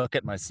had to look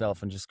at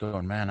myself and just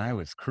go, man, I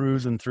was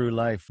cruising through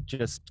life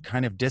just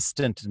kind of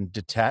distant and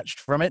detached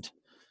from it.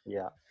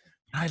 Yeah.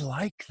 I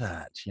like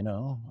that,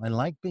 I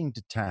like being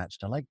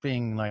detached. I like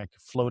being like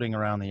floating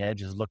around the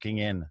edges, looking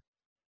in.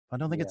 I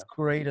don't think it's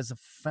great as a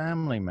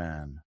family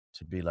man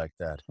to be like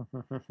that.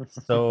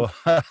 So,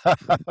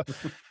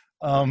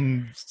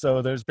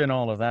 so there's been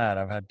all of that.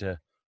 I've had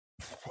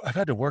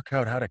to work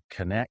out how to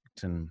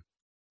connect and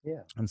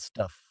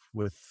stuff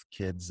with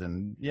kids,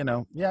 and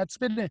it's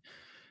been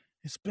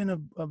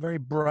a very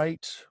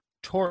bright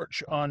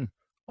torch on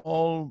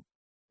all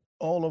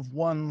of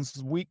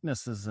one's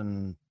weaknesses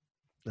and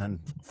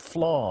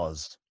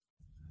flaws,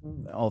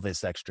 all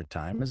this extra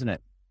time, isn't it?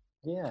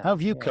 How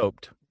have you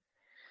coped?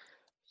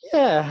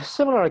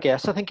 Similar, I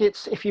guess. I think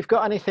it's, if you've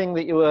got anything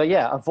that you were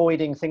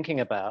avoiding thinking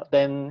about,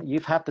 then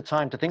you've had the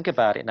time to think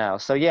about it now.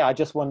 So I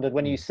just wondered,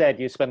 when you said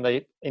you spend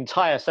the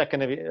entire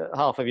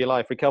half of your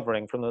life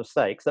recovering from the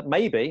mistakes, that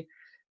maybe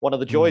one of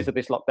the joys of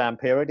this lockdown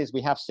period is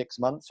we have 6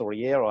 months or a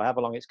year or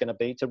however long it's going to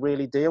be to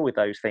really deal with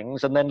those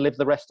things and then live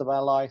the rest of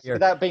our life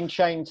without being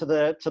chained to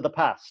the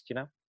past,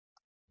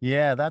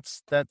 Yeah,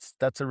 that's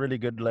a really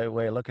good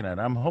way of looking at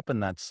it. I'm hoping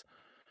that's,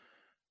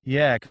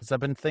 because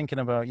I've been thinking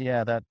about,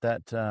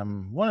 that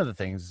one of the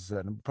things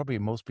that probably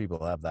most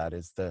people have, that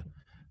is the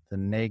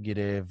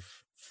negative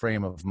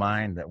frame of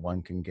mind that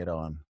one can get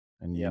on,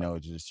 and you know,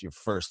 just your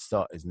first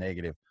thought is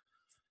negative.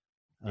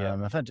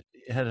 I've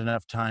had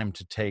enough time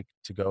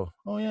to go,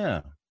 oh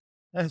yeah.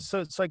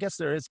 So I guess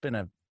there has been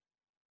a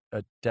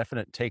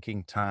definite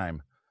taking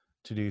time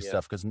to do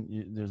stuff, because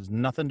there's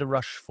nothing to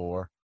rush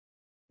for.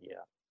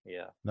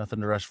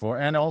 Nothing to rush for.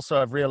 And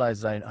also I've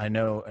realized I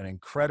know an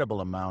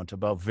incredible amount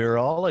about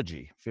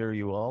virology,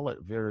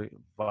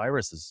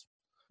 viruses.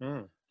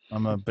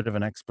 I'm a bit of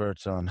an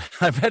expert on.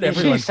 I've had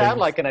everyone. You sound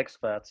like an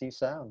expert. You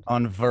sound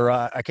on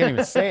I can't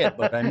even say it,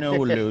 but I know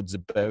loads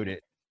about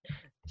it.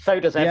 So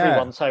does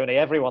everyone, Tony.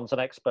 Everyone's an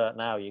expert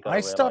now. You got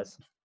to realize.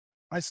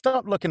 I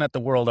stopped looking at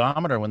the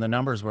worldometer when the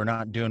numbers were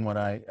not doing what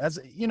as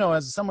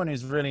someone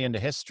who's really into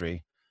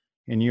history,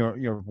 and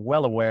you're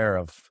well aware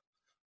of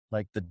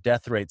like the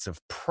death rates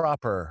of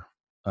proper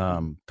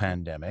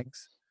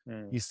pandemics.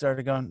 You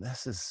started going,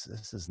 this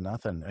is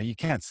nothing. You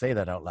can't say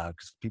that out loud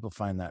because people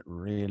find that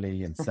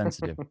really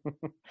insensitive.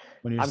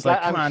 When you're just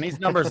like, come on, these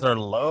numbers are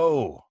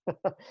low.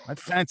 I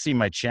fancy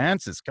my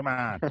chances. Come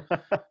on.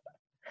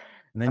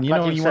 And then you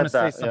want to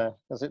say something.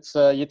 Because it's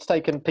you've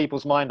taken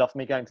people's mind off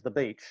me going to the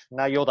beach.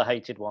 Now you're the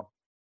hated one.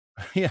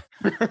 Yeah,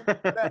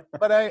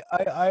 but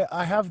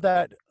I have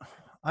that.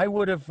 I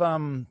would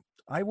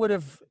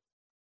have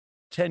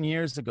 10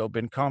 years ago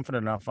been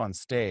confident enough on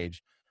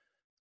stage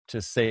to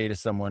say to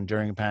someone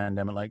during a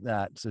pandemic like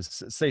that, to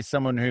say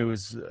someone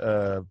who's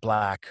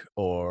Black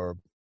or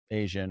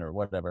Asian or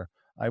whatever,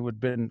 I would have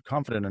been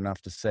confident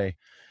enough to say,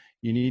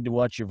 you need to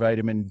watch your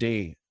vitamin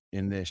D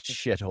in this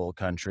shithole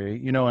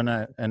country,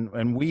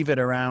 and weave it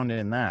around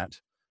in that,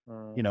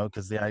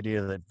 because the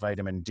idea that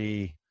vitamin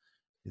D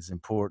is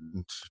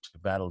important to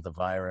battle the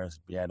virus,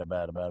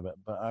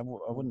 but I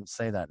wouldn't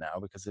say that now,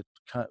 because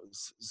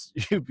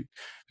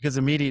because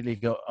immediately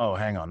go, oh,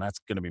 hang on, that's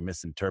going to be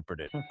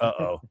misinterpreted.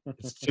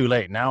 It's too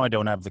late. Now I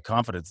don't have the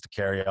confidence to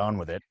carry on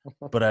with it,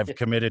 but I've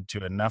committed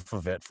to enough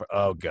of it for,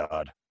 oh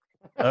God,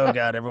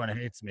 everyone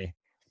hates me.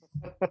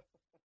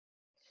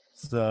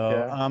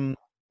 So,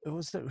 who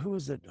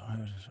was it?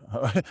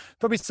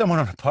 Probably someone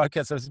on a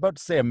podcast. I was about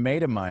to say a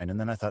mate of mine, and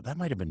then I thought that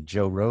might have been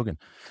Joe Rogan,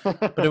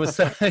 but it was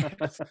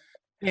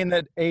saying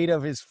that 8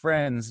 of his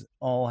friends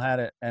all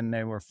had it and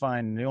they were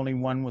fine. The only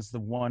one was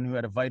the one who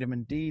had a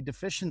vitamin D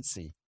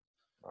deficiency.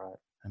 Right.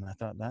 And I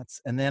thought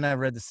and then I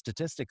read the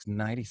statistics.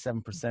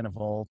 97% of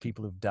all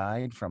people who've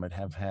died from it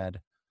have had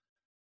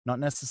not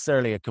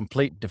necessarily a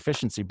complete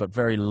deficiency, but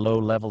very low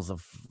levels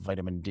of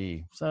vitamin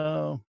D.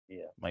 So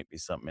might be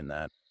something in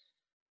that.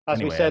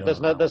 As we said,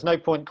 there's no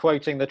point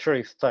quoting the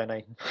truth,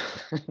 Tony.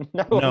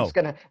 no one's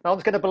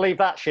gonna believe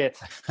that shit.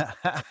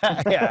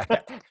 Yeah,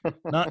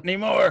 not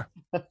anymore.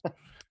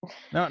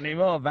 Not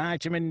anymore.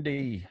 Vitamin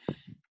D.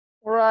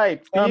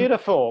 Right,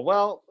 beautiful.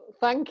 Well,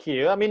 thank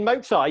you. I mean,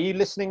 Mozart, are you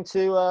listening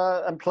to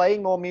and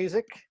playing more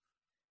music?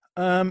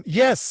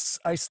 Yes,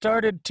 I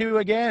started to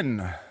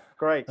again.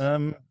 Great.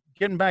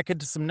 Getting back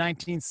into some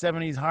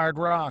 1970s hard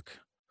rock.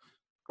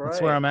 Great.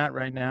 That's where I'm at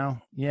right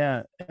now.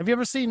 Yeah. Have you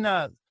ever seen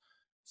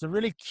it's a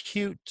really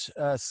cute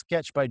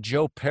sketch by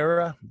Joe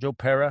Pera. Joe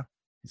Pera.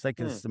 He's like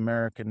this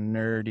American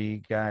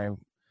nerdy guy.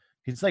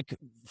 He's like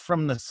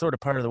from the sort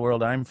of part of the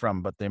world I'm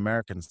from, but the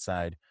American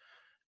side,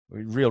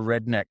 real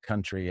redneck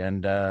country.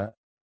 And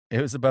it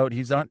was about,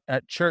 he's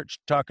at church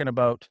talking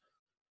about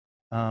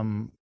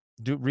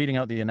reading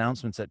out the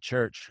announcements at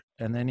church.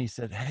 And then he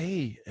said,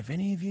 hey, have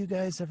any of you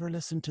guys ever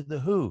listened to The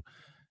Who?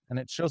 And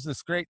it shows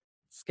this great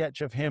sketch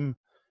of him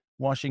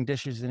washing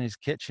dishes in his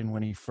kitchen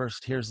when he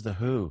first hears The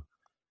Who.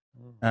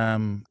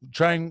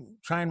 Try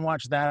and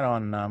watch that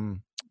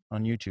on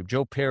YouTube.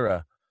 Joe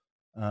Pera,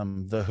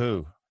 The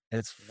Who.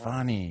 It's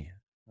funny.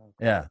 Okay.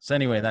 Yeah. So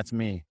anyway, that's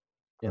me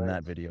in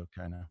that video,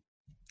 kind of.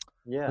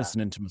 Yeah.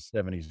 Listening to my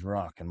 70s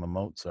rock and my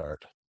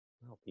Mozart.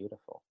 Oh,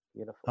 beautiful.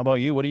 Beautiful. How about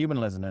you? What have you been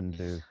listening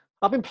to?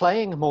 I've been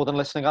playing more than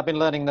listening. I've been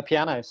learning the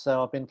piano.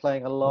 So I've been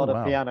playing a lot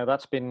of piano.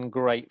 That's been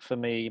great for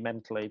me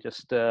mentally.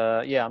 Just,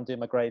 I'm doing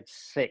my grade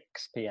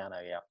 6 piano.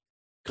 Yeah.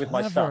 With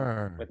my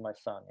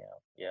son,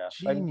 yeah.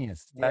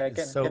 Genius.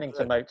 Getting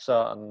to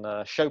Mozart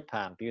and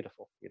Chopin,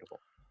 beautiful.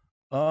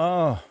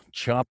 Oh,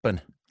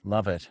 Chopin,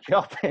 love it.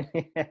 Chopin,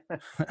 yeah.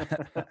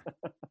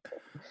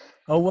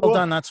 Oh, well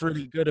done. That's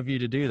really good of you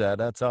to do that.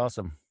 That's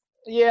awesome.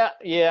 Yeah.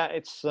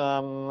 It's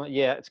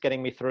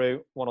getting me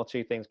through. 1 or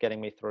 2 things getting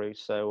me through.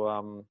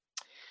 So,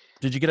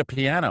 did you get a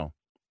piano?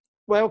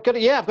 Well, I've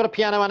got a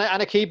piano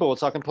and a keyboard,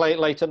 so I can play it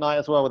late at night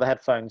as well with the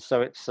headphones.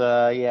 So it's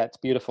it's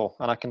beautiful,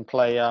 and I can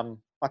play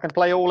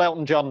all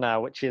Elton John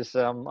now, which is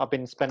I've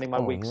been spending my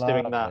weeks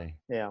doing that.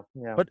 Yeah.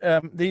 But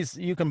these,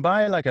 you can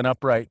buy like an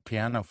upright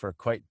piano for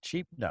quite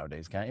cheap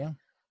nowadays, can't you?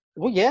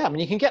 Well, yeah. I mean,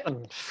 you can get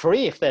them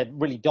free if they're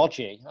really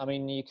dodgy. I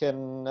mean, you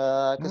can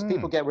because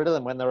people get rid of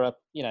them when they're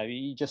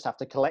you just have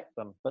to collect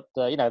them. But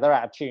they're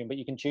out of tune, but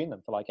you can tune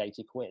them for like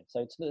 80 quid.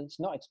 So it's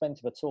not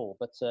expensive at all.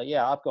 But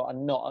I've got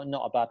not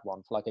a bad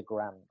one for like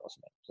 $1,000 or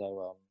something.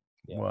 So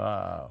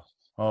wow.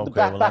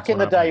 Okay, back in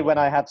the day when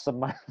I had some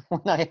money.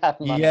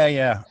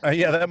 Yeah,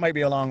 that might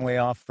be a long way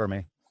off for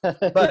me,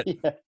 but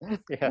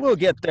we'll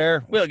get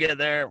there.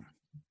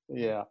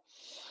 Yeah.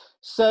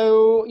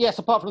 So, yes,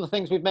 apart from the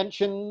things we've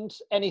mentioned,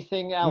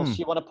 anything else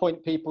you want to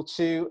point people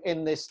to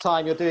in this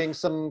time? You're doing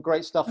some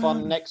great stuff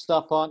on Next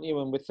Up, aren't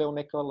you? And with Phil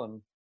Nichol and...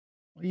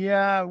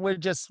 Yeah, we're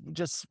just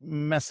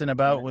messing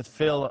about with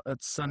Phil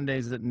at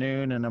Sundays at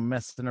noon, and I'm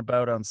messing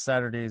about on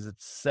Saturdays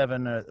at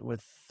 7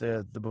 with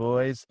the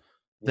boys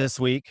this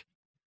week.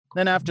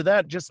 Then after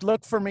that, just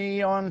look for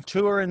me on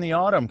tour in the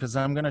autumn, because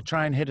I'm going to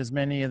try and hit as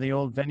many of the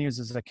old venues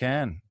as I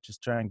can.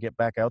 Just try and get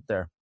back out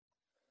there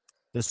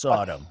this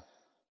autumn.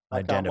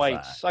 I can't wait.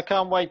 I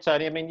can't wait,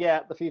 Tony. I mean,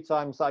 the few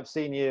times I've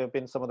seen you have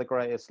been some of the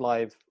greatest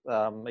live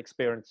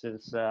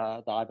experiences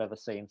that I've ever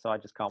seen. So I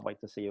just can't wait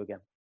to see you again.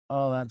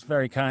 Oh, that's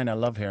very kind. I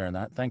love hearing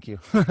that. Thank you.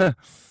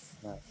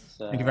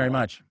 Thank you very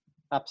much.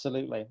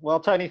 Absolutely. Well,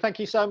 Tony, thank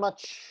you so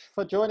much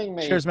for joining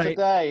me today.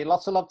 Mate.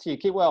 Lots of love to you.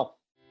 Keep well.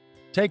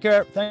 Take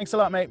care. Thanks a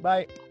lot, mate.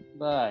 Bye.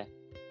 Bye.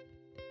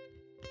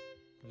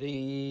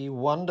 The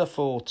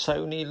wonderful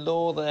Tony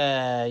Law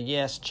there.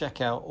 Yes,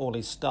 check out all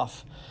his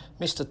stuff.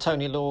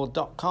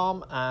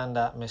 MrTonyLaw.com and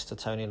at Mr.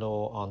 Tony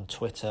Law on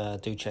Twitter.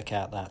 Do check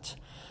out that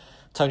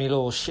Tony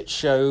Law Shit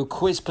Show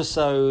quiz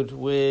episode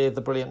with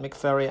the brilliant Mick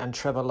Ferry and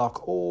Trevor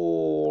Locke,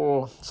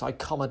 all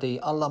Psychomedy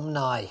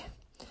alumni.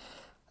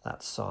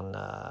 That's on,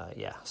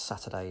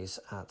 Saturdays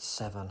at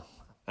 7.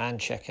 And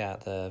check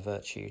out the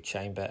Virtue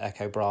Chamber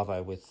Echo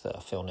Bravo with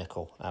Phil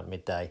Nichol at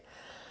midday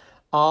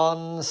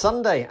on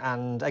Sunday.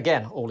 And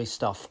again, all his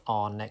stuff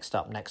on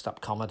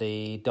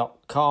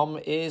nextupcomedy.com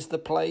is the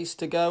place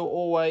to go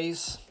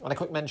always. And a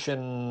quick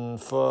mention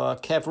for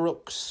Kev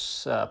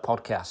Rook's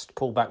podcast,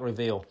 Pullback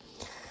Reveal,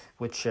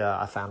 which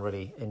I found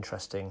really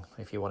interesting.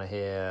 If you want to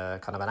hear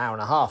kind of an hour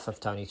and a half of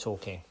Tony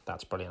talking,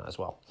 that's brilliant as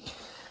well.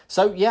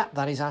 So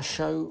that is our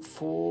show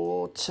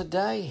for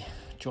today.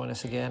 Join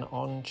us again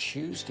on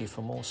Tuesday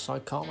for more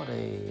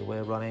Psychomedy.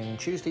 We're running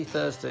Tuesday,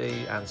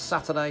 Thursday and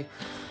Saturday.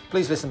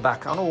 Please listen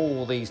back on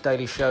all these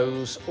daily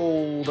shows,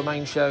 all the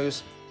main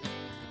shows.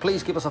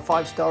 Please give us a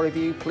 5-star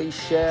review. Please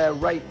share,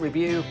 rate,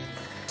 review.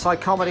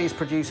 Psychomedy is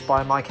produced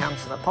by Mike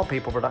Hansen at Pod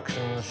People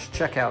Productions.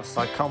 Check out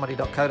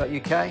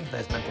psychomedy.co.uk.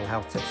 There's mental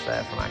health tips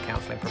there from our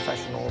counselling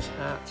professionals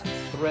at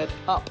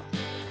ThreadUp.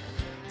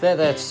 They're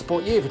there to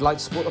support you if you'd like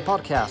to support the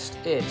podcast.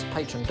 It's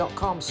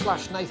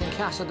patreon.com/Nathan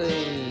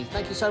Cassidy.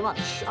 Thank you so much.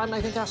 I'm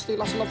Nathan Cassidy.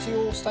 Lots of love to you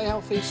all. Stay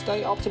healthy,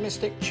 stay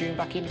optimistic. Tune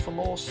back in for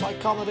more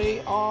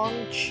Psychomedy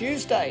on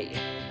Tuesday.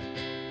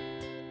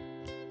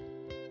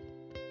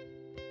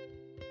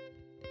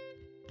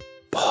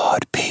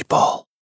 Pod People.